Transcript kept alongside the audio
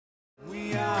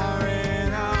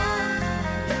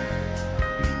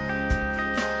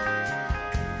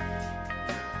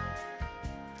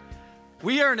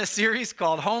We are in a series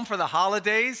called Home for the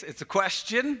Holidays. It's a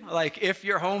question, like if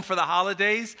you're home for the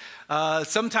holidays.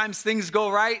 Sometimes things go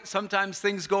right, sometimes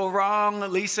things go wrong.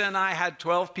 Lisa and I had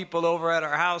 12 people over at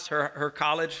our house. Her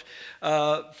college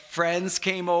friends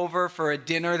came over for a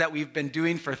dinner that we've been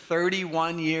doing for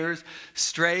 31 years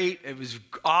straight. It was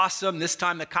awesome. This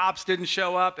time the cops didn't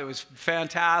show up. It was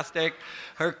fantastic.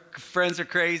 Her friends are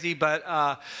crazy,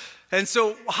 and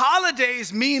so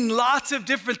holidays mean lots of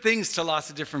different things to lots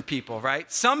of different people,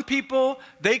 right? Some people,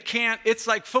 it's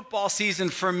like football season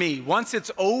for me. Once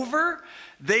it's over,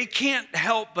 they can't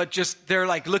help but they're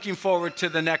like looking forward to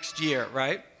the next year,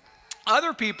 right?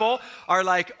 Other people are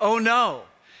like, oh no,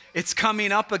 it's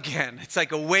coming up again. It's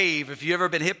like a wave. If you've ever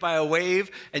been hit by a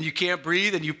wave and you can't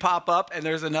breathe and you pop up and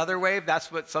there's another wave, that's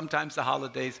what sometimes the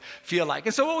holidays feel like.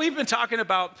 And so what we've been talking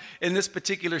about in this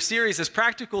particular series is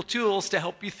practical tools to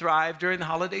help you thrive during the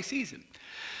holiday season.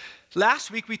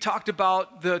 Last week we talked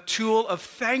about the tool of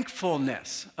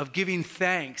thankfulness, of giving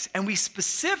thanks. And we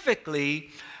specifically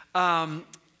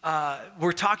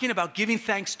we're talking about giving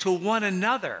thanks to one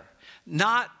another,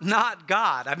 not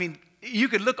God. I mean, you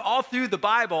could look all through the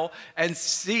Bible and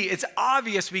see it's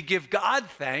obvious we give God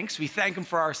thanks. We thank him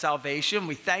for our salvation.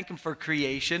 We thank him for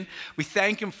creation. We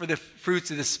thank him for the fruits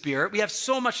of the Spirit. We have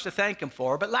so much to thank him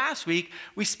for. But last week,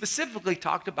 we specifically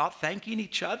talked about thanking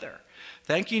each other,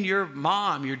 thanking your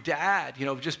mom, your dad,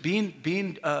 just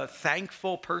being a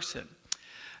thankful person.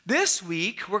 This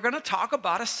week, we're going to talk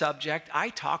about a subject I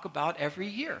talk about every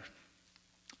year.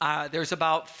 There's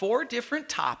about 4 different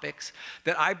topics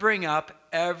that I bring up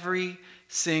every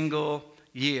single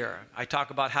year. I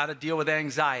talk about how to deal with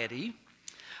anxiety.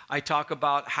 I talk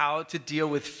about how to deal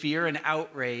with fear and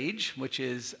outrage, which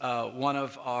is one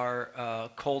of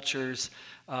our culture's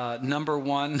number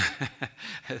one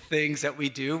things that we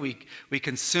do. We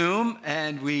consume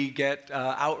and we get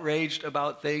outraged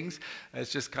about things.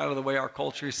 It's just kind of the way our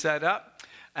culture is set up.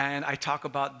 And I talk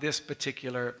about this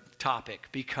particular topic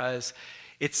because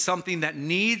it's something that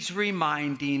needs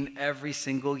reminding every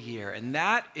single year, and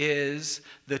that is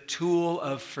the tool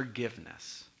of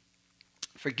forgiveness.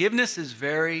 Forgiveness is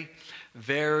very,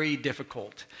 very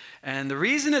difficult. And the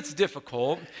reason it's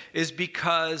difficult is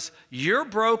because you're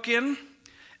broken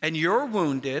and you're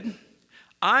wounded.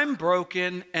 I'm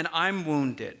broken and I'm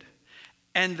wounded.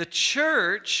 And the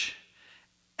church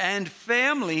and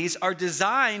families are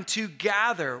designed to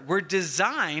gather. We're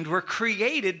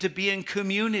created to be in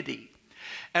community.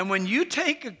 And when you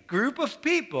take a group of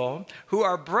people who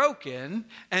are broken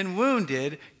and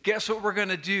wounded, guess what we're going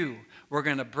to do? We're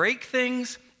going to break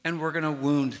things and we're going to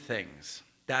wound things.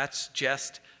 That's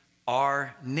just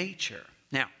our nature.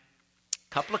 Now, a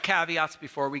couple of caveats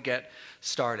before we get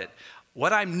started.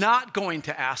 What I'm not going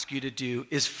to ask you to do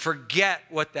is forget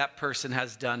what that person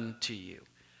has done to you.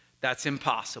 That's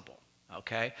impossible,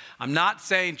 okay? I'm not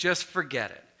saying just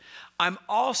forget it. I'm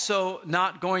also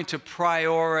not going to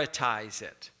prioritize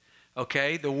it,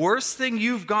 okay? The worst thing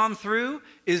you've gone through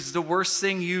is the worst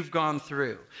thing you've gone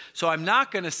through. So I'm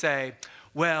not going to say,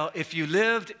 well, if you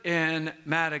lived in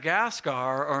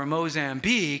Madagascar or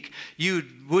Mozambique, you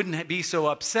wouldn't be so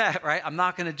upset, right? I'm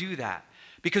not going to do that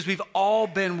because we've all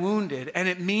been wounded and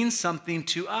it means something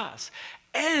to us.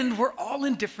 And we're all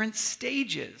in different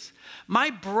stages. My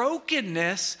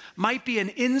brokenness might be an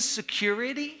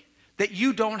insecurity that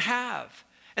you don't have.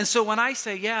 And so when I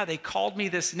say, yeah, they called me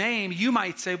this name, you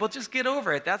might say, well, just get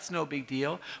over it. That's no big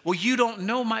deal. Well, you don't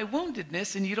know my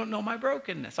woundedness and you don't know my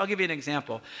brokenness. I'll give you an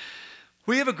example.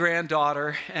 We have a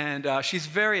granddaughter and she's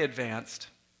very advanced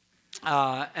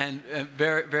and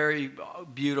very, very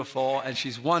beautiful, and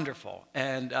she's wonderful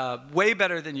and way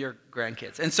better than your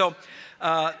grandkids. And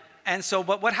so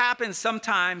what happens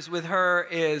sometimes with her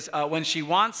is when she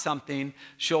wants something,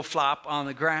 she'll flop on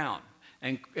the ground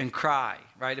and cry,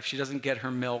 right, if she doesn't get her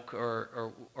milk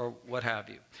or what have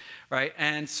you, right?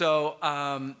 And so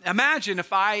imagine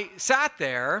if I sat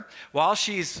there while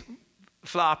she's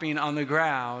flopping on the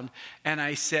ground and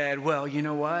I said, well, you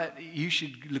know what? You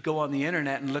should go on the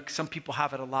internet and look. Some people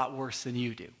have it a lot worse than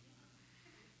you do,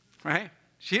 right?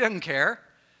 She doesn't care.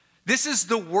 This is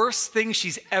the worst thing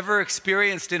she's ever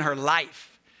experienced in her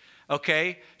life,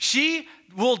 okay? She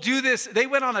will do this. They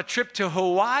went on a trip to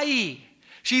Hawaii.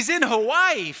 She's in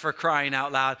Hawaii, for crying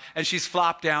out loud, and she's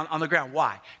flopped down on the ground.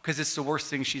 Why? Because it's the worst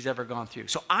thing she's ever gone through.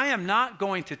 So I am not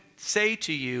going to say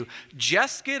to you,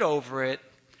 just get over it,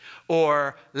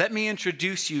 or let me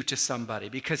introduce you to somebody,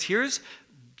 because here's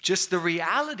just the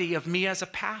reality of me as a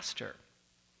pastor.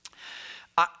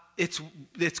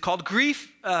 it's called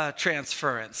grief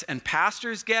transference, and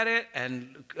pastors get it,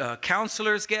 and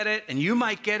counselors get it, and you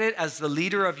might get it as the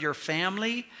leader of your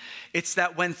family. It's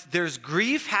that when there's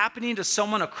grief happening to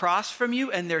someone across from you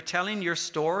and they're telling your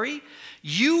story,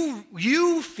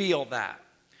 you feel that.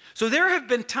 So there have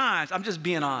been times, I'm just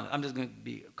being honest, I'm just going to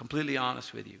be completely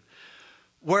honest with you,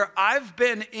 where I've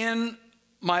been in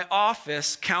my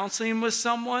office counseling with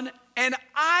someone and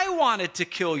I wanted to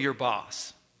kill your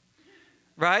boss.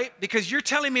 Right? Because you're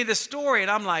telling me this story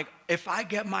and I'm like, if I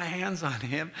get my hands on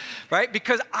him, right?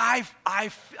 Because I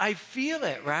feel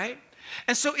it, right?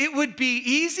 And so it would be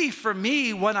easy for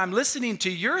me when I'm listening to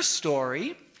your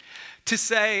story to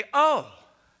say, oh,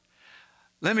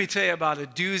 let me tell you about a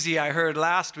doozy I heard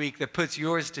last week that puts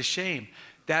yours to shame.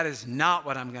 That is not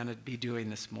what I'm going to be doing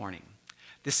this morning.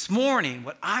 This morning,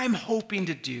 what I'm hoping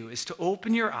to do is to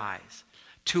open your eyes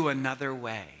to another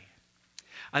way.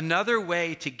 Another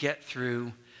way to get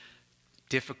through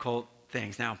difficult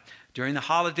things. Now, during the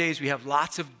holidays, we have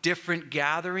lots of different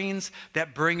gatherings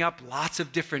that bring up lots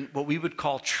of different, what we would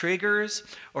call triggers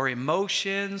or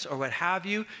emotions or what have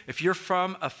you. If you're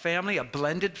from a family, a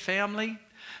blended family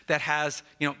that has,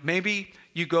 maybe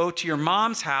you go to your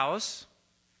mom's house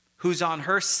who's on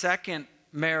her second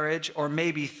marriage or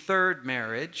maybe third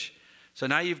marriage. So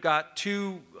now you've got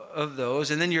two of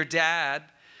those. And then your dad,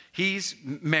 he's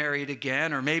married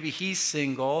again, or maybe he's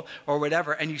single or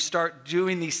whatever, and you start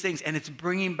doing these things, and it's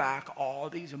bringing back all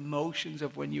these emotions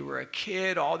of when you were a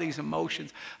kid, all these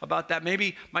emotions about that.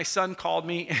 Maybe my son called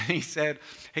me and he said,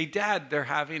 hey, Dad, they're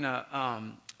having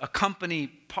a company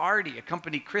party, a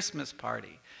company Christmas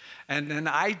party. And then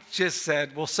I just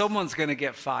said, well, someone's going to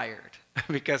get fired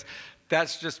because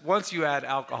that's just, once you add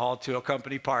alcohol to a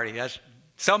company party,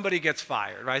 somebody gets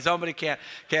fired, right? Somebody can't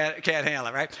handle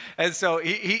it, right? And so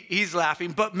he's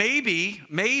laughing. But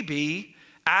maybe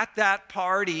at that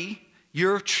party,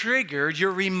 you're triggered,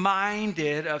 you're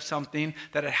reminded of something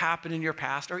that had happened in your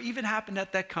past or even happened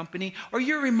at that company, or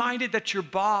you're reminded that your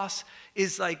boss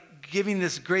is like giving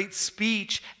this great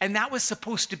speech and that was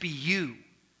supposed to be you.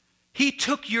 He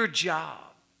took your job.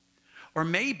 Or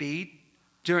maybe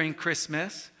during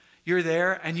Christmas, you're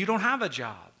there and you don't have a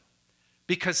job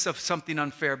because of something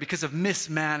unfair, because of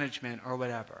mismanagement or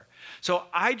whatever. So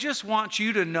I just want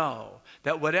you to know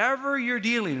that whatever you're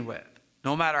dealing with,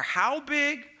 no matter how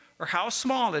big or how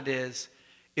small it is,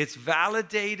 it's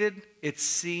validated, it's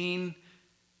seen,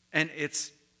 and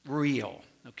it's real.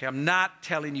 Okay, I'm not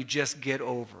telling you just get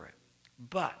over it.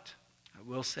 But I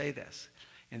will say this.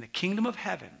 In the kingdom of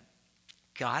heaven,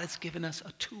 God has given us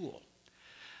a tool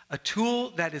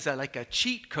that is like a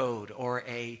cheat code or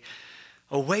a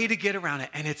way to get around it,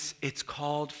 and it's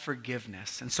called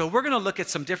forgiveness. And so we're going to look at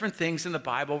some different things in the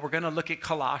Bible. We're going to look at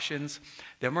Colossians.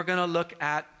 Then we're going to look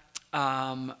at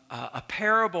a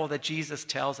parable that Jesus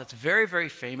tells that's very, very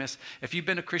famous. If you've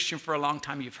been a Christian for a long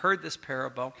time, you've heard this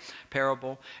parable.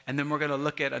 And then we're going to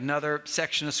look at another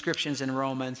section of scriptures in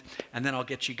Romans, and then I'll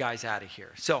get you guys out of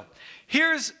here. So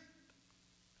here's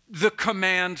the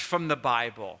command from the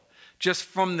Bible. Just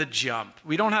from the jump.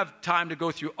 We don't have time to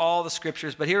go through all the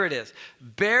scriptures, but here it is.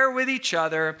 Bear with each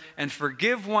other and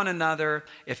forgive one another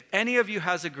if any of you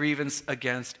has a grievance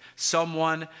against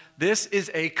someone. This is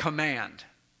a command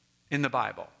in the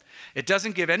Bible. It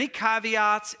doesn't give any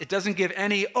caveats. It doesn't give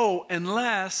any,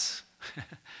 unless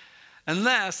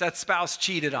that spouse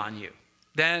cheated on you.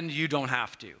 Then you don't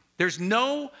have to. There's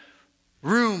no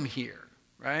room here,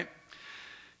 right?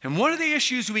 And one of the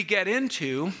issues we get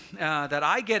into, that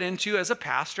I get into as a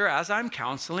pastor, as I'm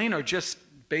counseling or just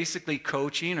basically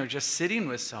coaching or just sitting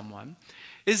with someone,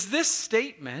 is this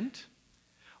statement,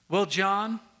 well,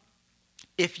 John,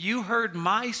 if you heard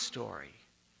my story,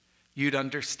 you'd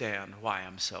understand why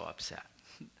I'm so upset,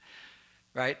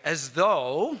 right? As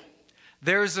though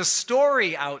there's a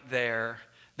story out there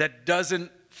that doesn't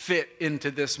fit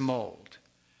into this mold.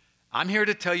 I'm here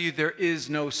to tell you there is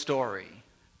no story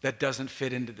that doesn't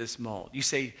fit into this mold. You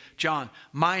say, John,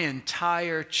 my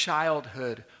entire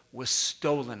childhood was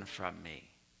stolen from me.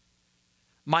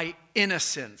 My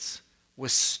innocence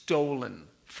was stolen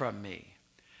from me.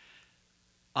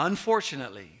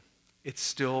 Unfortunately, it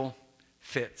still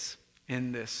fits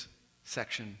in this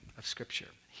section of Scripture.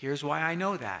 Here's why I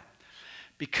know that.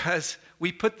 Because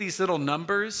we put these little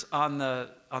numbers on the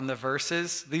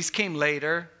verses. These came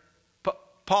later.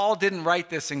 Paul didn't write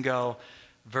this and go,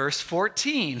 verse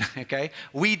 14, okay?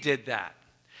 We did that.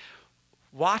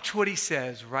 Watch what he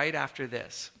says right after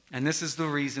this. And this is the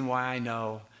reason why I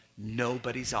know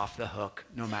nobody's off the hook,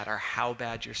 no matter how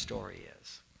bad your story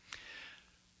is.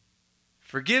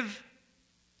 Forgive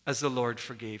as the Lord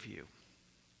forgave you.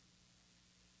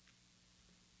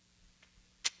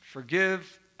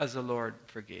 Forgive as the Lord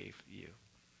forgave you.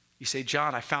 You say,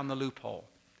 John, I found the loophole.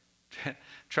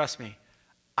 Trust me,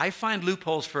 I find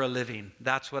loopholes for a living.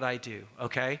 That's what I do,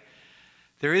 okay?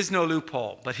 There is no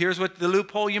loophole. But here's what the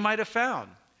loophole you might have found.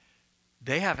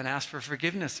 They haven't asked for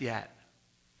forgiveness yet.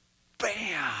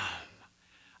 Bam!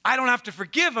 I don't have to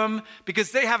forgive them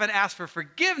because they haven't asked for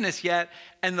forgiveness yet.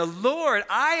 And the Lord,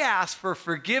 I asked for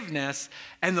forgiveness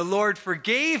and the Lord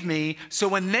forgave me. So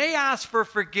when they ask for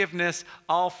forgiveness,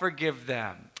 I'll forgive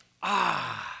them.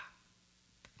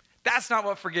 That's not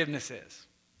what forgiveness is.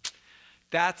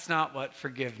 That's not what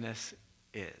forgiveness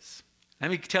is. Let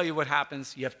me tell you what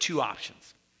happens. You have two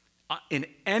options. In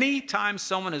any time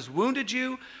someone has wounded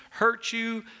you, hurt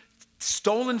you,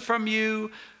 stolen from you,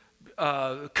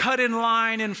 cut in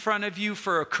line in front of you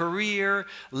for a career,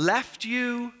 left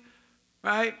you,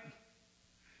 right?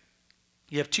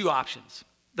 You have two options.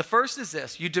 The first is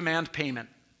this: you demand payment.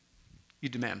 You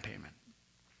demand payment.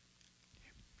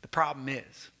 The problem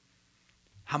is,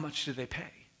 how much do they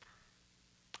pay?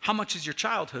 How much is your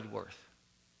childhood worth?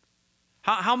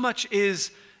 How much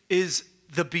is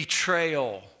the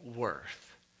betrayal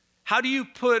worth? How do you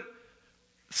put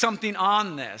something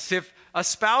on this? If a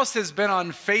spouse has been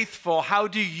unfaithful, how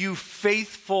do you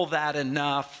faithful that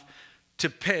enough to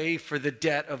pay for the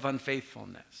debt of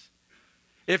unfaithfulness?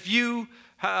 If you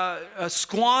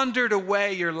squandered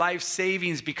away your life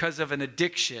savings because of an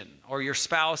addiction, or your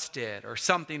spouse did, or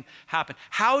something happened,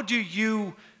 how do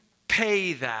you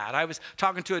pay that? I was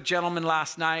talking to a gentleman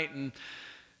last night, and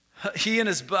he and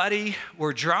his buddy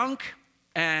were drunk,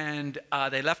 and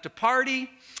they left a party,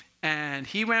 and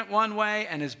he went one way,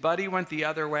 and his buddy went the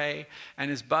other way, and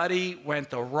his buddy went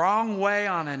the wrong way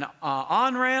on an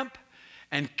on-ramp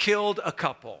and killed a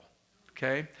couple,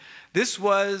 okay? This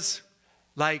was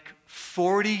like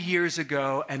 40 years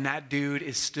ago, and that dude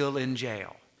is still in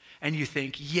jail. And you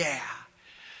think, yeah,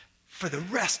 for the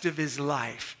rest of his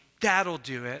life, that'll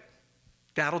do it.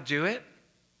 That'll do it.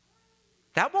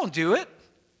 That won't do it.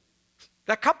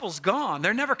 That couple's gone.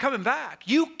 They're never coming back.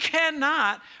 You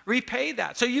cannot repay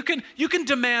that. So you can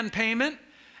demand payment.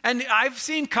 And I've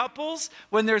seen couples,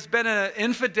 when there's been an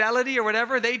infidelity or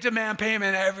whatever, they demand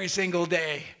payment every single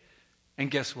day. And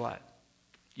guess what?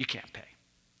 You can't pay.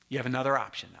 You have another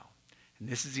option, though. And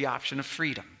this is the option of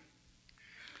freedom.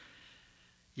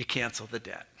 You cancel the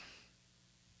debt.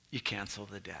 You cancel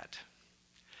the debt.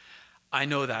 I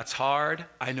know that's hard.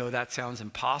 I know that sounds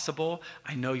impossible.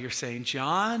 I know you're saying,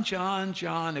 John,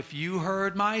 if you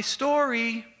heard my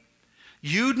story,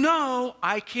 you'd know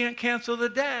I can't cancel the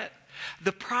debt.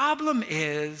 The problem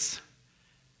is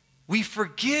we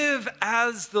forgive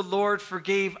as the Lord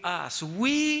forgave us.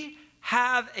 We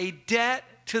have a debt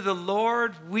to the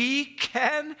Lord we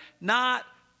cannot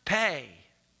pay.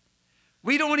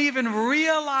 We don't even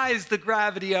realize the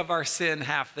gravity of our sin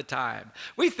half the time.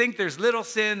 We think there's little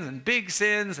sins and big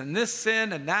sins and this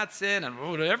sin and that sin, and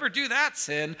we'll never do that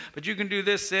sin, but you can do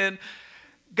this sin.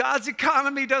 God's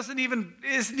economy isn't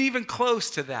even close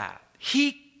to that.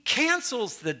 He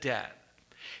cancels the debt.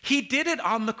 He did it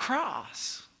on the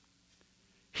cross.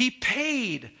 He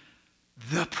paid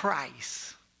the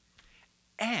price.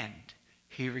 And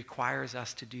he requires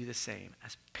us to do the same,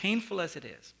 as painful as it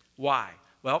is. Why?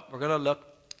 Well, we're going to look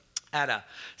at a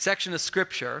section of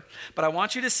scripture, but I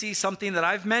want you to see something that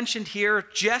I've mentioned here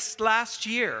just last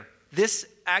year, this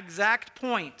exact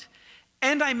point.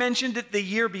 And I mentioned it the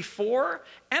year before,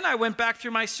 and I went back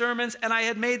through my sermons, and I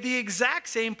had made the exact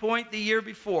same point the year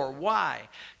before. Why?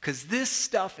 Because this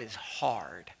stuff is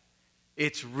hard.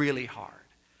 It's really hard.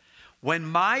 When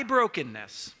my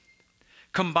brokenness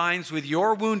combines with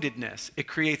your woundedness, it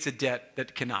creates a debt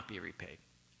that cannot be repaid.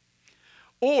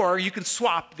 Or you can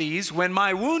swap these. When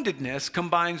my woundedness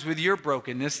combines with your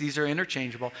brokenness, these are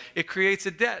interchangeable, it creates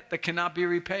a debt that cannot be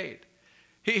repaid.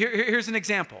 Here's an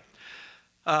example.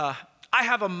 I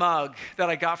have a mug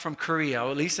that I got from Korea.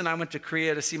 Lisa and I went to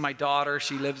Korea to see my daughter.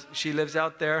 She lives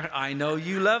out there. I know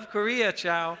you love Korea,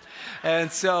 Chow.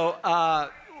 And so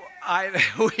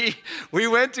we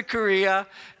went to Korea,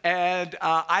 and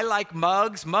I like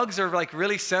mugs. Mugs are like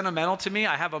really sentimental to me.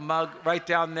 I have a mug right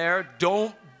down there.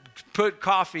 Don't put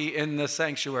coffee in the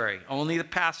sanctuary. Only the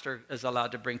pastor is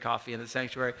allowed to bring coffee in the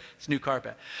sanctuary. It's new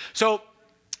carpet. So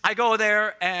I go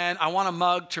there, and I want a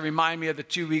mug to remind me of the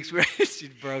 2 weeks where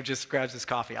bro just grabs his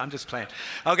coffee. I'm just playing.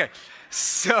 Okay,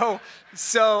 so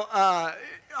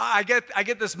I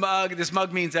get this mug. This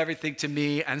mug means everything to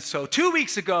me. And so 2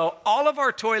 weeks ago, all of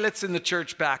our toilets in the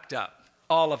church backed up.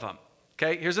 All of them.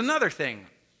 Okay, here's another thing.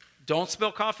 Don't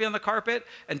spill coffee on the carpet,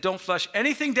 and don't flush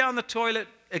anything down the toilet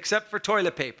except for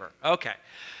toilet paper. Okay.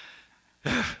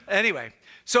 Anyway,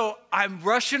 So I'm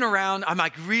rushing around. I'm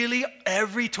like, really?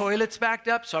 Every toilet's backed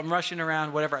up? So I'm rushing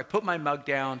around, whatever. I put my mug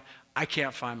down. I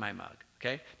can't find my mug,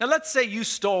 okay? Now, let's say you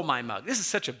stole my mug. This is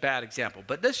such a bad example,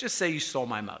 but let's just say you stole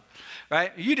my mug,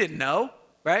 right? You didn't know,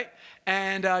 right?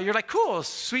 And you're like, cool,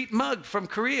 sweet mug from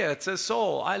Korea. It says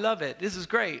Seoul. I love it. This is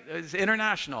great. It's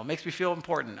international. Makes me feel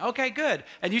important. Okay, good.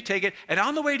 And you take it. And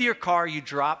on the way to your car, you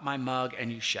drop my mug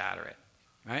and you shatter it,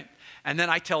 right? And then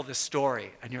I tell this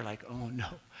story. And you're like, oh, no.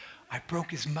 I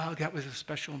broke his mug. That was a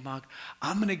special mug.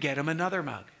 I'm going to get him another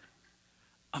mug.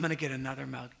 I'm going to get another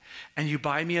mug. And you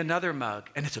buy me another mug.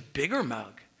 And it's a bigger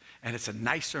mug. And it's a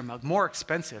nicer mug, more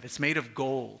expensive. It's made of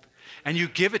gold. And you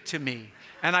give it to me.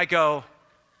 And I go,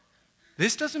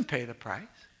 this doesn't pay the price.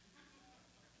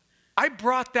 I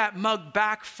brought that mug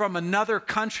back from another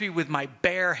country with my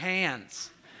bare hands.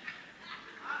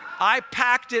 I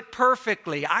packed it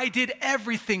perfectly. I did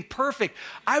everything perfect.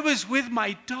 I was with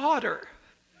my daughter.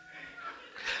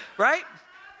 Right?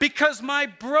 Because my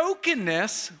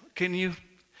brokenness,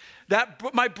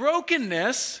 my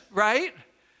brokenness, right,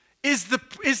 is the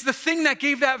thing that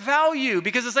gave that value.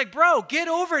 Because it's like, bro, get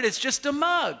over it. It's just a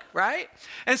mug, right?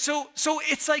 And so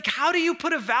it's like, how do you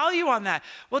put a value on that?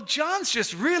 Well, John's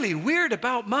just really weird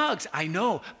about mugs. I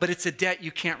know, but it's a debt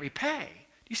you can't repay.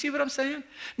 You see what I'm saying?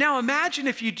 Now imagine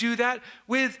if you do that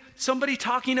with somebody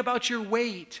talking about your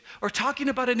weight, or talking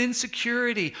about an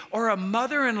insecurity, or a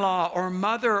mother-in-law or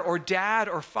mother or dad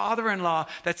or father-in-law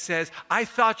that says, I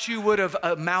thought you would have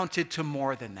amounted to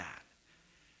more than that.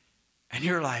 And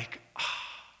you're like,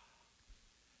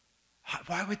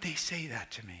 why would they say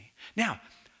that to me? Now,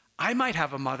 I might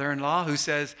have a mother-in-law who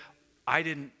says,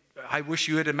 I wish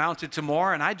you had amounted to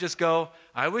more, and I just go,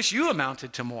 I wish you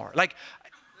amounted to more. Like,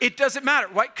 it doesn't matter,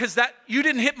 right? Because that you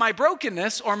didn't hit my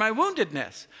brokenness or my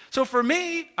woundedness. So for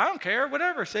me, I don't care,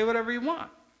 whatever, say whatever you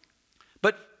want.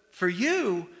 But for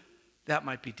you, that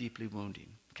might be deeply wounding,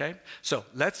 okay? So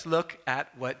let's look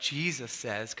at what Jesus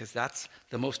says, because that's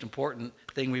the most important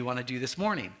thing we want to do this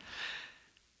morning.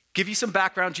 Give you some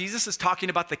background. Jesus is talking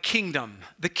about the kingdom.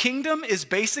 The kingdom is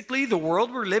basically the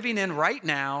world we're living in right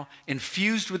now,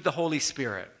 infused with the Holy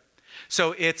Spirit.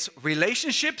 So it's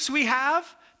relationships we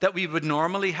have that we would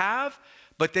normally have,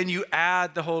 but then you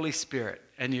add the Holy Spirit,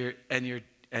 and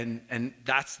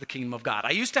that's the kingdom of God.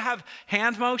 I used to have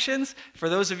hand motions. For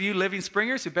those of you living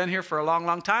springers who've been here for a long,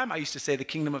 long time, I used to say the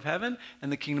kingdom of heaven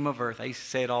and the kingdom of earth. I used to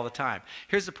say it all the time.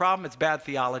 Here's the problem. It's bad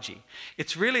theology.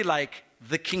 It's really like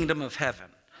the kingdom of heaven.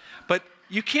 But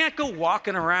you can't go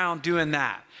walking around doing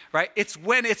that, right? It's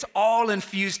when it's all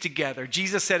infused together.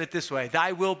 Jesus said it this way,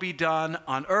 thy will be done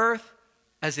on earth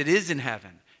as it is in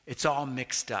heaven. It's all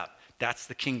mixed up. That's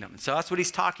the kingdom. So that's what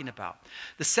he's talking about.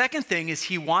 The second thing is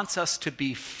he wants us to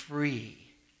be free.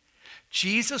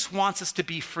 Jesus wants us to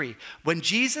be free. When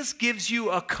Jesus gives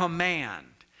you a command,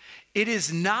 it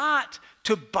is not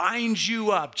to bind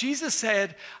you up. Jesus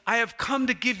said, I have come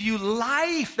to give you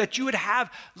life, that you would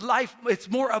have life. It's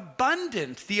more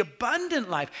abundant, the abundant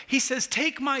life. He says,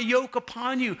 take my yoke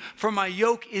upon you, for my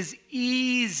yoke is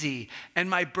easy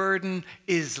and my burden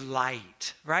is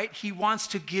light, right? He wants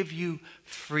to give you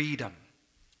freedom,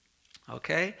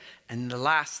 okay? And the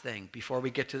last thing, before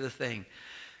we get to the thing,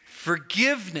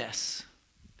 forgiveness,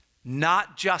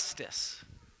 not justice,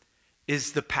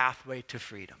 is the pathway to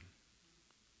freedom.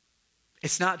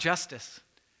 It's not justice.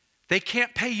 They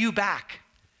can't pay you back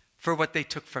for what they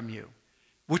took from you,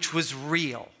 which was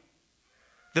real.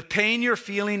 The pain you're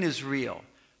feeling is real,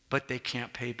 but they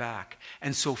can't pay back.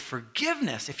 And so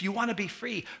forgiveness, if you want to be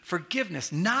free,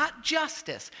 forgiveness, not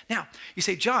justice. Now, you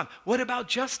say, John, what about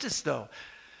justice though?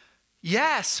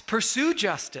 Yes, pursue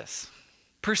justice.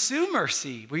 Pursue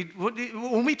mercy.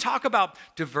 When we talk about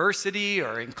diversity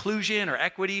or inclusion or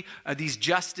equity, these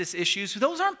justice issues,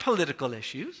 those aren't political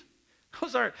issues.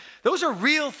 Those are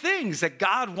real things that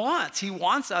God wants. He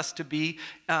wants us to be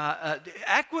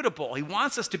equitable. He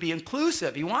wants us to be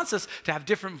inclusive. He wants us to have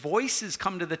different voices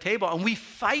come to the table, and we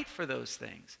fight for those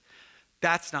things.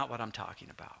 That's not what I'm talking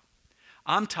about.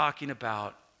 I'm talking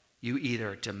about you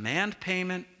either demand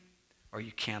payment or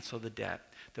you cancel the debt.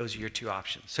 Those are your two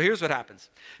options. So here's what happens.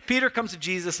 Peter comes to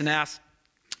Jesus and asks,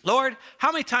 Lord,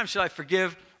 how many times should I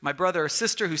forgive my brother or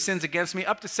sister who sins against me?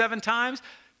 Up to 7 times?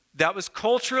 That was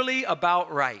culturally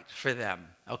about right for them,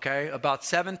 okay? About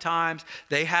 7 times.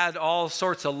 They had all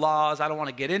sorts of laws. I don't want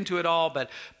to get into it all, but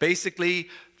basically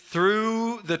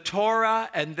through the Torah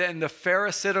and then the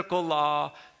Pharisaical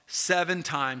law, 7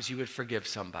 times you would forgive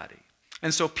somebody.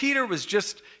 And so Peter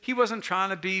he wasn't trying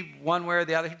to be one way or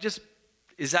the other.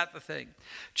 Is that the thing?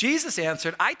 Jesus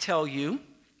answered, I tell you,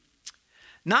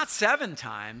 not 7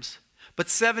 times, but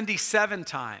 77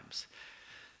 times.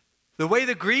 The way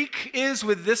the Greek is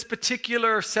with this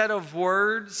particular set of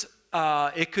words,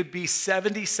 it could be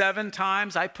 77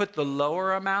 times. I put the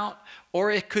lower amount.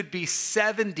 Or it could be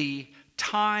 70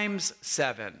 times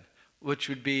 7, which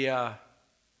would be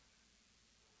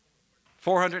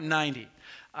 490.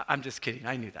 I'm just kidding.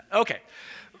 I knew that. Okay.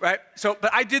 Right? So,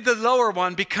 but I did the lower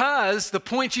one because the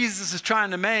point Jesus is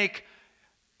trying to make,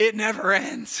 it never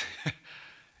ends.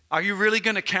 Are you really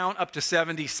going to count up to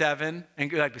 77 and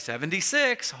go like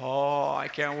 76? Oh, I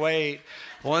can't wait.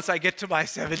 Once I get to my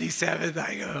 77th,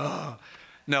 I go, oh.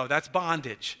 No, that's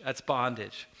bondage. That's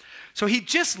bondage. So he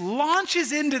just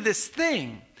launches into this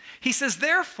thing. He says,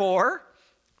 therefore,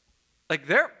 what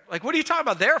are you talking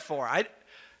about therefore?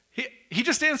 He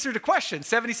just answered a question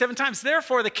 77 times.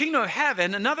 Therefore, the kingdom of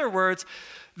heaven, in other words,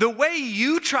 the way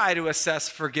you try to assess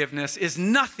forgiveness is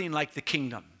nothing like the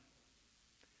kingdom.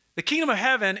 The kingdom of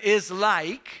heaven is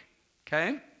like,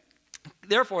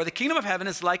 therefore, the kingdom of heaven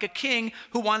is like a king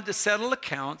who wanted to settle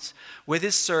accounts with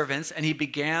his servants, and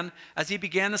as he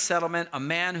began the settlement, a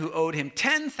man who owed him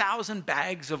 10,000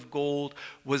 bags of gold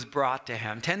was brought to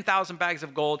him. 10,000 bags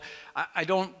of gold.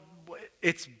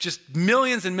 It's just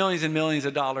millions and millions and millions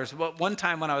of dollars. One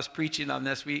time when I was preaching on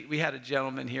this, we had a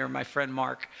gentleman here, my friend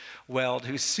Mark Weld,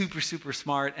 who's super, super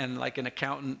smart and like an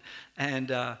accountant.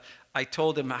 And I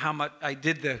told him how much I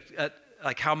did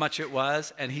how much it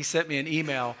was. And he sent me an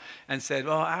email and said,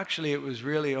 well, actually, it was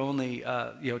really only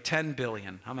 10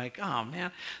 billion. I'm like, oh,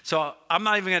 man. So I'm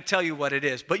not even going to tell you what it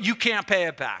is, but you can't pay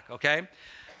it back, okay?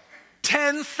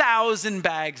 10,000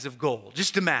 bags of gold.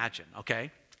 Just imagine, okay?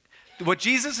 What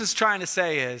Jesus is trying to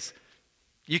say is,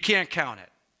 you can't count it,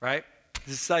 right?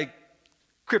 It's like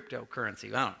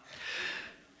cryptocurrency. I don't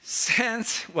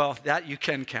know. That you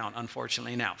can count,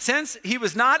 unfortunately, now. Since he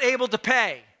was not able to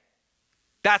pay,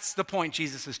 that's the point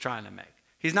Jesus is trying to make.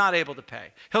 He's not able to pay.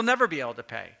 He'll never be able to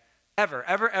pay. Ever,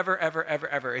 ever, ever, ever, ever,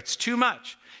 ever. It's too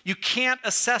much. You can't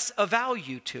assess a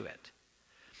value to it.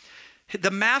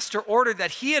 The master ordered that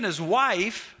he and his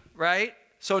wife, right?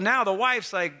 So now the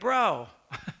wife's like, bro,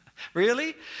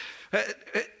 really?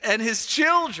 And his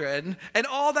children and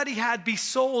all that he had be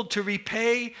sold to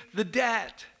repay the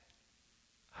debt.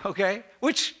 Okay?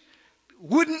 Which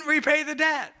wouldn't repay the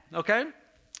debt. Okay?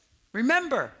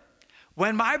 Remember,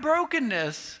 when my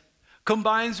brokenness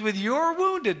combines with your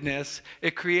woundedness,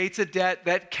 it creates a debt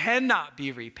that cannot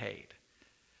be repaid.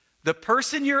 The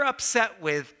person you're upset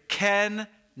with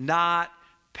cannot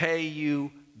pay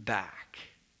you back,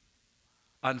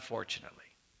 unfortunately.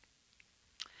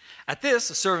 At this,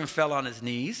 the servant fell on his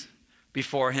knees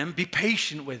before him. Be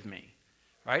patient with me,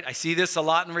 right? I see this a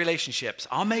lot in relationships.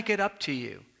 I'll make it up to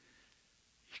you.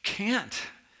 You can't.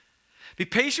 Be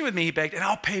patient with me, he begged, and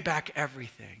I'll pay back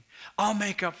everything. I'll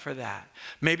make up for that.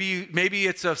 Maybe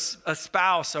it's a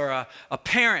spouse or a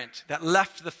parent that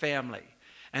left the family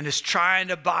and is trying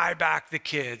to buy back the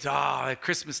kids. Oh, at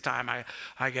Christmas time,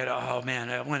 I get, oh man,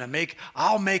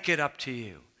 I'll make it up to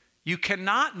you. You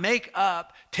cannot make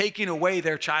up taking away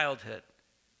their childhood.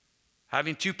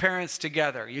 Having two parents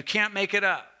together. You can't make it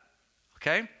up.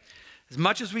 Okay? As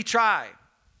much as we try,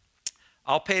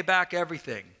 I'll pay back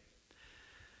everything.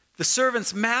 The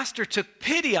servant's master took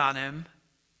pity on him,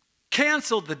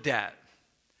 canceled the debt.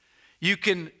 You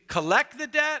can collect the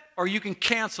debt or you can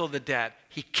cancel the debt.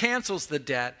 He cancels the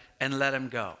debt and let him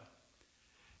go.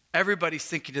 Everybody's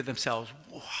thinking to themselves,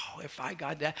 wow, if I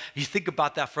got that. You think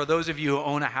about that for those of you who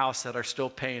own a house that are still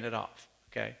paying it off,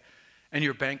 okay? And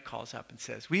your bank calls up and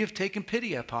says, we have taken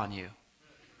pity upon you.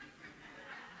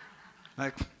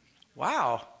 Like,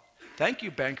 wow, thank you,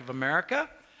 Bank of America.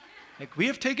 Like, we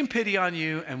have taken pity on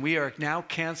you and we are now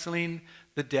canceling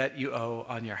the debt you owe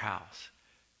on your house.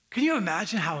 Can you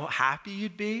imagine how happy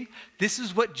you'd be? This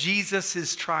is what Jesus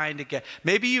is trying to get.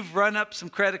 Maybe you've run up some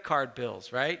credit card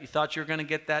bills, right? You thought you were going to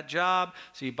get that job,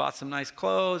 so you bought some nice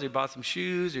clothes, or you bought some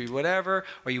shoes, or whatever,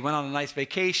 or you went on a nice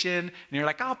vacation, and you're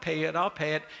like, I'll pay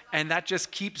it, and that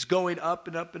just keeps going up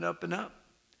and up and up and up,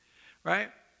 right?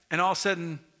 And all of a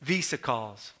sudden, Visa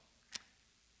calls.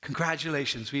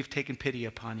 Congratulations, we've taken pity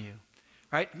upon you.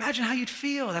 Right? Imagine how you'd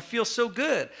feel. That feels so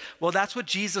good. Well, that's what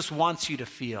Jesus wants you to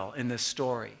feel in this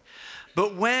story.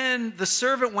 But when the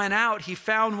servant went out, he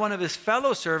found one of his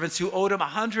fellow servants who owed him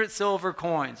 100 silver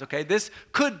coins. Okay, this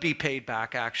could be paid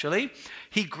back, actually.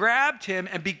 He grabbed him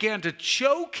and began to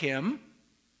choke him.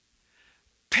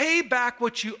 Pay back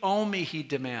what you owe me, he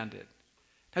demanded.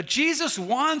 Now, Jesus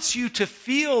wants you to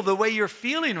feel the way you're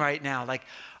feeling right now. Like,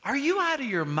 are you out of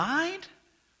your mind?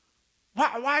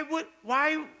 Why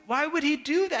would he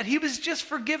do that? He was just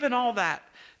forgiven all that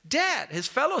debt. His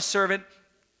fellow servant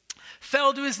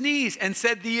fell to his knees and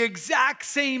said the exact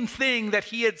same thing that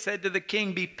he had said to the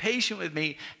king, "Be patient with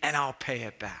me and I'll pay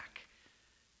it back."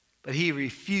 But he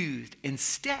refused.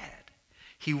 Instead,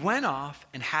 he went off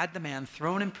and had the man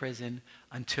thrown in prison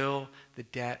until he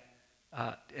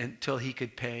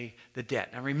could pay the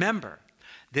debt. Now remember,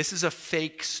 this is a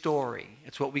fake story.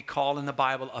 It's what we call in the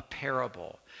Bible a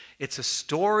parable. It's a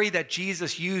story that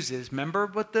Jesus uses. Remember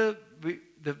what the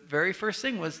very first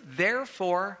thing was?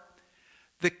 Therefore,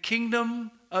 the kingdom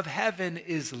of heaven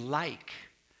is like.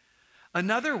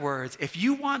 In other words, if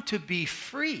you want to be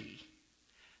free,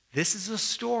 this is a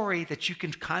story that you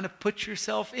can kind of put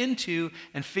yourself into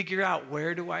and figure out,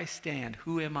 where do I stand?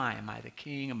 Who am I? Am I the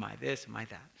king? Am I this? Am I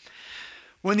that?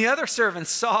 When the other servants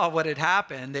saw what had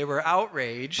happened, they were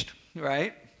outraged,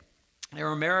 right? They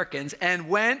were Americans, and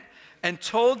went and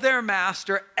told their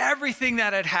master everything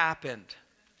that had happened.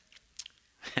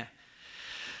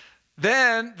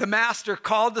 Then the master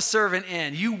called the servant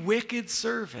in. "You wicked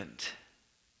servant,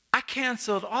 I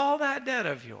canceled all that debt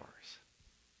of yours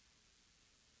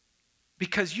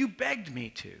because you begged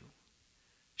me to.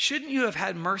 Shouldn't you have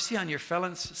had mercy on your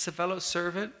fellow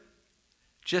servant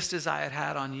just as I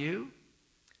had on you?"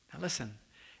 Now listen,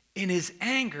 in his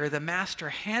anger, the master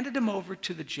handed him over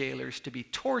to the jailers to be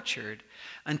tortured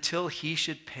until he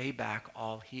should pay back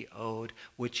all he owed,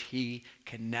 which he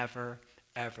can never,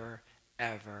 ever,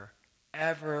 ever,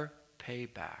 ever pay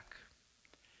back.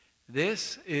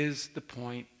 This is the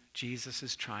point Jesus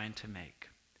is trying to make.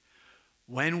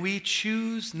 When we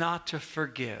choose not to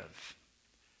forgive,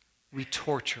 we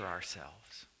torture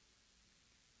ourselves.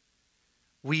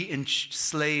 We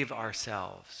enslave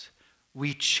ourselves.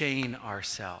 We chain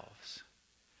ourselves.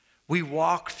 We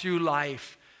walk through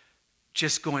life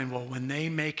just going, well, when they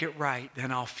make it right,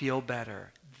 then I'll feel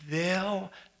better.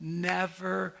 They'll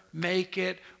never make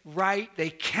it right. They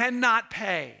cannot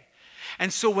pay.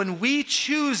 And so when we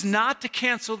choose not to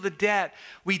cancel the debt,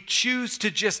 we choose to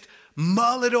just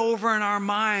mull it over in our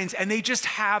minds. And they just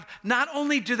have, not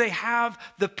only do they have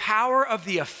the power of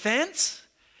the offense,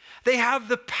 they have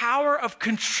the power of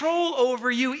control over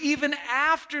you even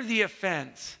after the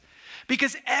offense.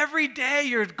 Because every day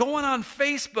you're going on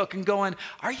Facebook and going,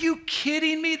 "Are you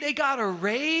kidding me? They got a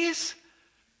raise?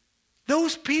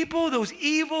 Those people, those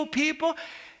evil people,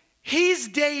 he's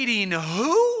dating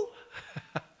who?"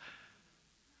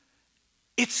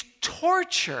 It's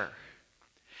torture.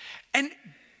 And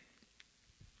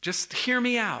just hear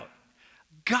me out.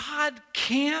 God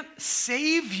can't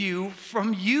save you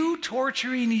from you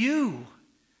torturing you.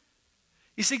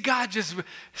 You say, "God, just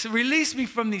release me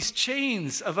from these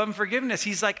chains of unforgiveness."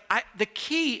 He's like, the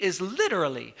key is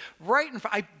literally right in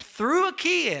front. I threw a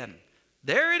key in.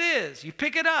 There it is. You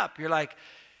pick it up. You're like,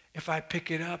 if I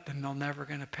pick it up, then they're never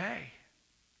going to pay.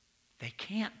 They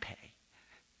can't pay.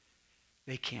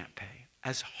 They can't pay.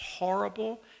 As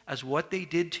horrible as what they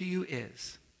did to you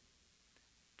is,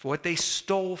 for what they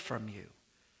stole from you,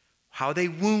 how they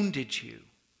wounded you,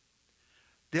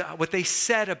 what they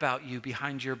said about you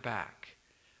behind your back,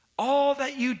 all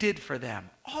that you did for them,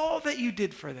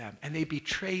 and they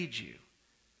betrayed you,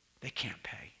 they can't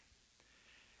pay.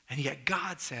 And yet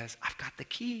God says, I've got the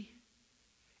key.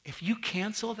 If you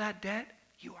cancel that debt,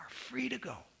 you are free to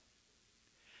go.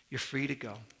 You're free to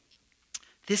go.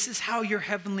 This is how your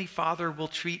heavenly Father will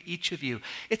treat each of you.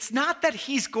 It's not that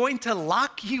he's going to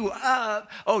lock you up.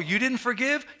 "Oh, you didn't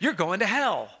forgive? You're going to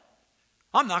hell.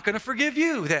 I'm not going to forgive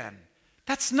you then."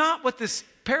 That's not what this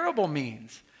parable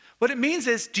means. What it means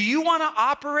is, do you want to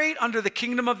operate under the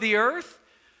kingdom of the earth,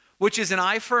 which is an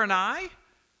eye for an eye?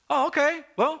 Oh, okay.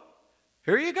 Well,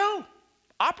 here you go.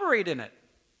 Operate in it.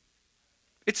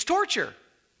 It's torture.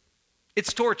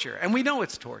 It's torture. And we know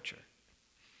it's torture.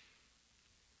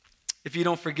 If you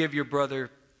don't forgive your brother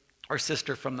or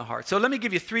sister from the heart. So let me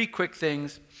give you 3 quick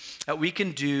things that we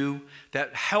can do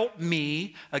that help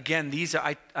me. Again, these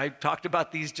are, I talked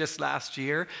about these just last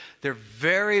year. They're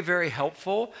very, very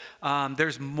helpful.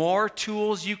 There's more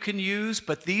tools you can use,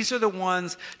 but these are the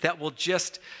ones that will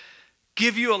just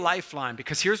give you a lifeline.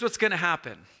 Because here's what's going to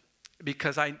happen.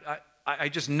 Because I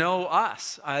just know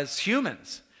us as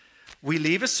humans. We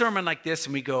leave a sermon like this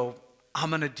and we go, "I'm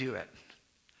going to do it.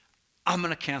 I'm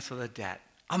going to cancel the debt.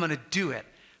 I'm going to do it.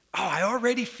 Oh, I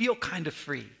already feel kind of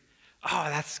free. Oh,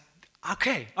 that's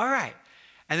okay. All right."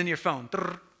 And then your phone,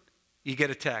 you get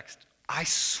a text. "I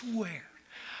swear,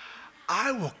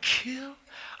 I will kill.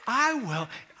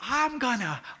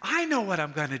 I know what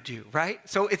I'm gonna do, right?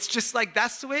 So it's just like,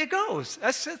 that's the way it goes.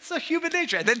 That's a human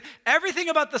nature. And then everything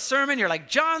about the sermon, you're like,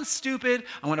 John's stupid.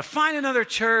 I'm gonna find another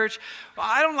church.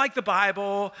 I don't like the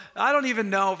Bible. I don't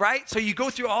even know, right? So you go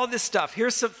through all this stuff.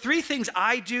 Here's three things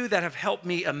I do that have helped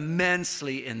me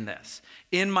immensely in this,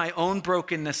 in my own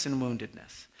brokenness and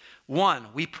woundedness. One,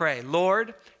 we pray,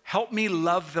 Lord, help me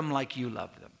love them like you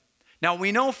love them. Now,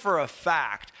 we know for a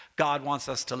fact God wants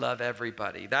us to love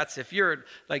everybody. That's, if you're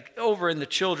like over in the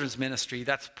children's ministry,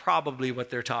 that's probably what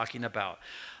they're talking about.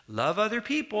 Love other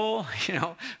people,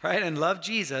 right? And love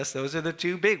Jesus. Those are the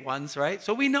two big ones, right?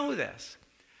 So we know this.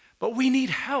 But we need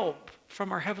help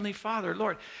from our Heavenly Father.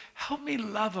 Lord, help me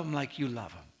love them like you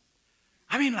love them.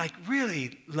 I mean, like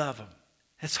really love them.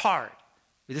 It's hard.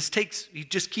 You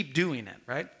just keep doing it,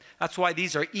 right? That's why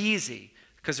these are easy,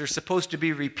 because they're supposed to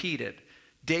be repeated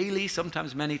daily,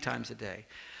 sometimes many times a day.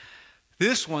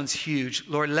 This one's huge.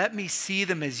 Lord, let me see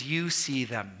them as you see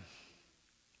them.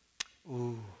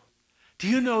 Ooh. Do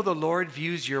you know the Lord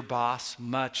views your boss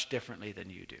much differently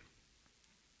than you do?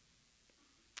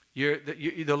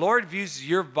 The Lord views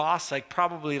your boss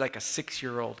probably like a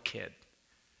 6-year-old kid.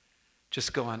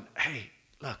 Just going, hey,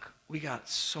 look, we got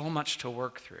so much to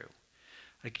work through.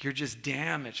 Like, you're just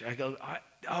damaged. I go,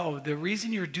 the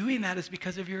reason you're doing that is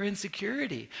because of your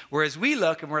insecurity. Whereas we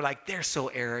look and we're like, they're so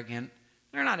arrogant.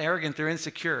 They're not arrogant, they're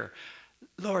insecure.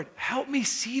 Lord, help me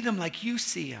see them like you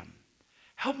see them.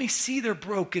 Help me see their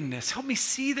brokenness. Help me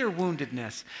see their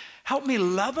woundedness. Help me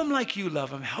love them like you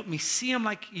love them. Help me see them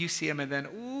like you see them. And then,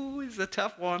 it's a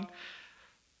tough one.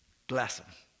 Bless them.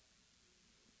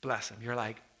 Bless them. You're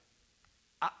like,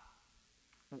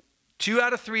 2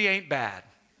 out of 3 ain't bad.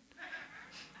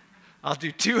 I'll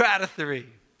do 2 out of 3.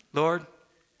 Lord,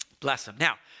 bless them.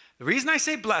 Now, the reason I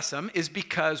say bless them is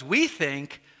because we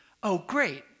think, oh,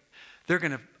 great,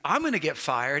 I'm going to get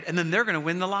fired, and then they're going to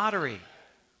win the lottery.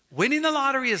 Winning the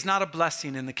lottery is not a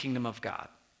blessing in the kingdom of God.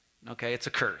 Okay, it's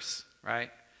a curse,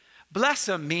 right? Bless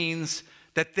them means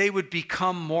that they would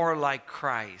become more like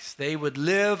Christ. They would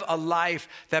live a life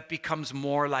that becomes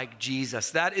more like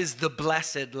Jesus. That is the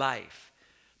blessed life.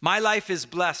 My life is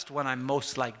blessed when I'm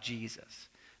most like Jesus,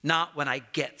 not when I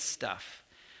get stuff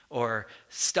or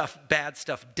bad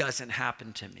stuff doesn't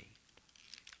happen to me.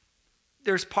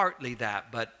 There's partly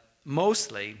that, but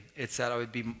mostly it's that I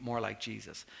would be more like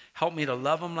Jesus. Help me to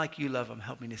love them like you love them.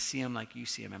 Help me to see them like you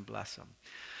see them, and bless them.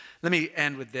 Let me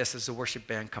end with this as the worship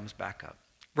band comes back up.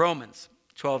 Romans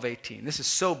 12:18. This is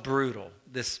so brutal,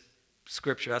 this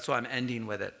scripture. That's why I'm ending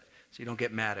with it, so you don't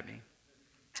get mad at me.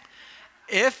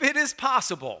 If it is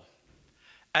possible,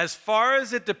 as far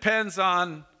as it depends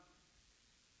on,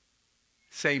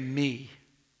 say me.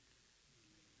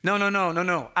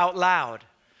 No, out loud.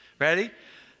 Ready?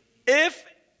 If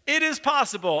it is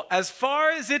possible, as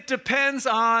far as it depends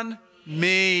on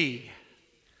me,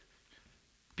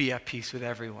 be at peace with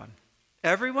everyone.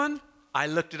 Everyone? I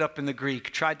looked it up in the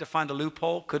Greek, tried to find a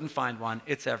loophole, couldn't find one.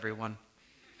 It's everyone.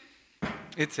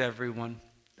 It's everyone.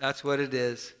 That's what it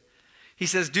is. He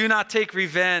says, do not take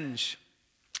revenge,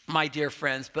 my dear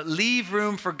friends, but leave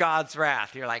room for God's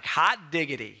wrath. You're like, hot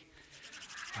diggity.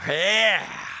 Yeah.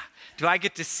 Do I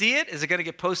get to see it? Is it going to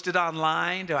get posted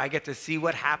online? Do I get to see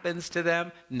what happens to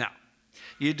them? No,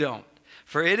 you don't.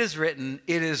 For it is written,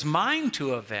 it is mine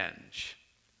to avenge.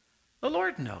 The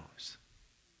Lord knows.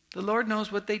 The Lord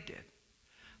knows what they did.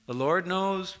 The Lord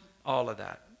knows all of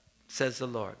that, says the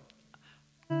Lord.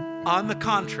 On the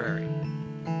contrary,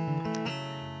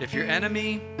 if your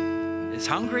enemy is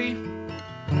hungry,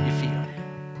 you feed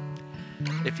him.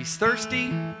 If he's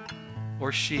thirsty,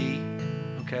 or she,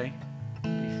 okay,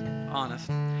 honest,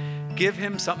 give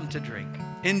him something to drink.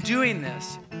 In doing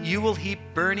this, you will heap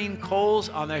burning coals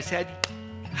on their head.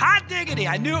 Hot diggity,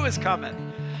 I knew it was coming.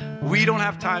 We don't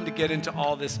have time to get into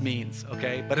all this means,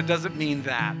 okay? But it doesn't mean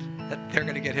that they're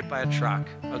going to get hit by a truck,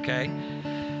 okay?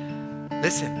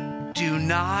 Listen, do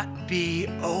not be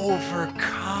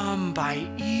overcome by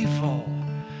evil.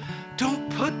 Don't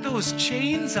put those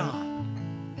chains on.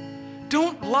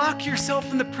 Don't lock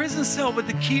yourself in the prison cell with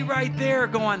the key right there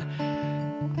going,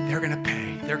 they're going to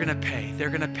pay, they're going to pay, they're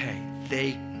going to pay.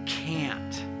 They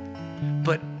can't.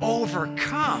 But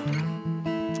overcome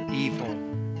evil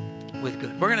with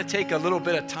good. We're going to take a little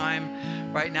bit of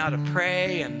time right now to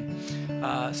pray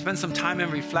and spend some time in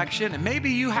reflection. And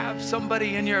maybe you have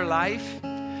somebody in your life.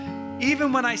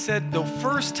 Even when I said the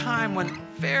first time, when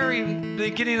very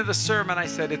beginning of the sermon, I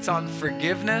said it's on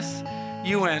forgiveness,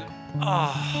 you went,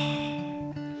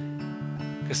 oh,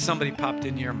 because somebody popped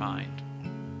in your mind.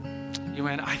 You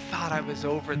went, I thought I was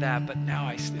over that, but now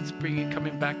it's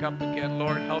coming back up again.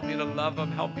 Lord, help me to love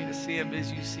them. Help me to see them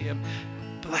as you see them.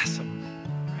 Bless them.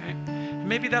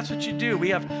 maybe that's what you do. We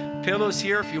have pillows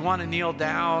here if you want to kneel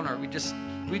down, or we just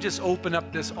open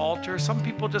up this altar. Some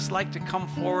people just like to come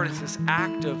forward. It's this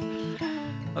act of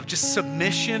just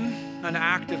submission, an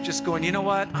act of just going, you know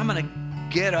what? I'm going to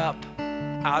get up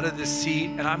out of this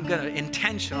seat and I'm going to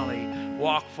intentionally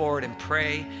walk forward and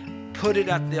pray, put it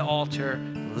at the altar,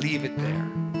 leave it there.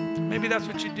 Maybe that's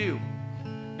what you do.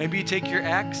 Maybe you take your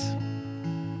ex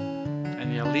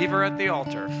and you leave her at the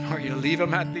altar, or you leave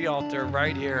him at the altar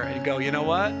right here and go, you know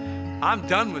what? I'm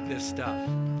done with this stuff,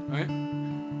 right?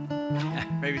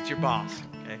 Maybe it's your boss,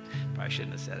 okay? Probably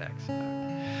shouldn't have said ex.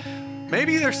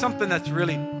 Maybe there's something that's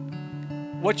really,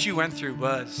 what you went through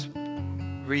was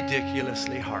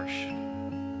ridiculously harsh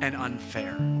and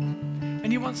unfair.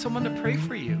 And you want someone to pray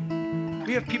for you.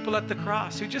 We have people at the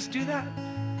cross who just do that.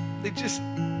 They just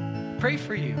pray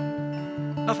for you.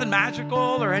 Nothing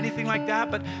magical or anything like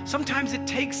that, but sometimes it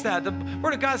takes that. The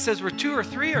Word of God says where 2 or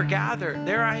 3 are gathered,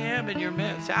 there I am in your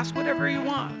midst. Ask whatever you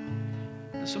want.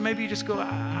 So maybe you just go,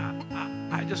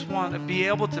 I just want to be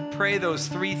able to pray those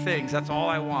 3 things. That's all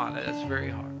I want. It's very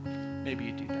hard. Maybe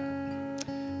you do that.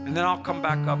 And then I'll come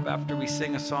back up after we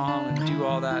sing a song and do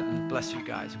all that and bless you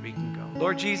guys. We can go.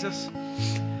 Lord Jesus,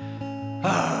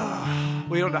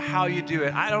 we don't know how you do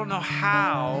it. I don't know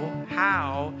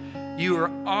how you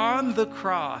are on the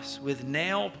cross with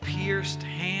nail-pierced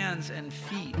hands and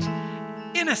feet.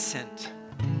 Innocent.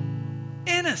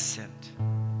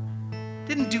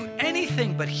 Didn't do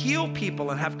anything but heal people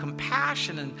and have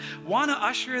compassion and want to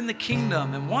usher in the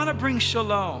kingdom and want to bring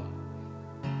shalom.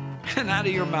 And out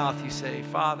of your mouth you say,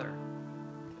 Father,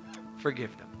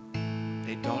 forgive them.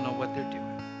 They don't know what they're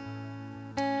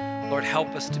doing. Lord, help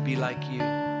us to be like you.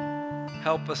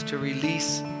 Help us to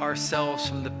release ourselves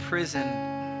from the prison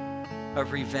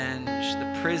of revenge,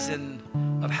 the prison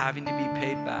of having to be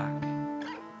paid back.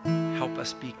 Help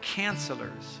us be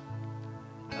cancelers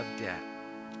of debt.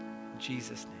 In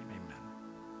Jesus' name,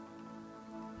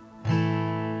 amen.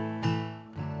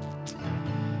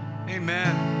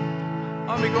 Amen.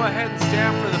 Let me go ahead and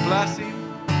stand for the blessing.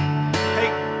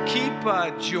 Hey, keep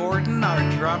Jordan, our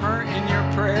drummer, in your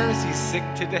prayers. He's sick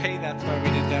today. That's why we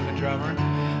didn't have a drummer.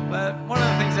 But one of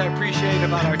the things I appreciate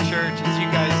about our church is you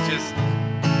guys just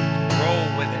roll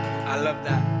with it. I love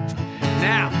that.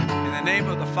 Now, in the name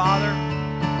of the Father,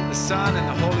 the Son, and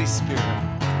the Holy Spirit,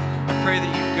 I pray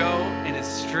that you go in His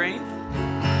strength,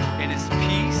 in His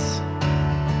peace,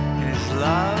 in His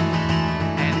love,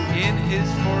 and in His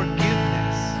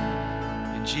forgiveness.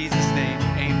 In Jesus' name,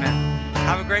 amen.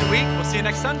 Have a great week. We'll see you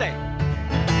next Sunday.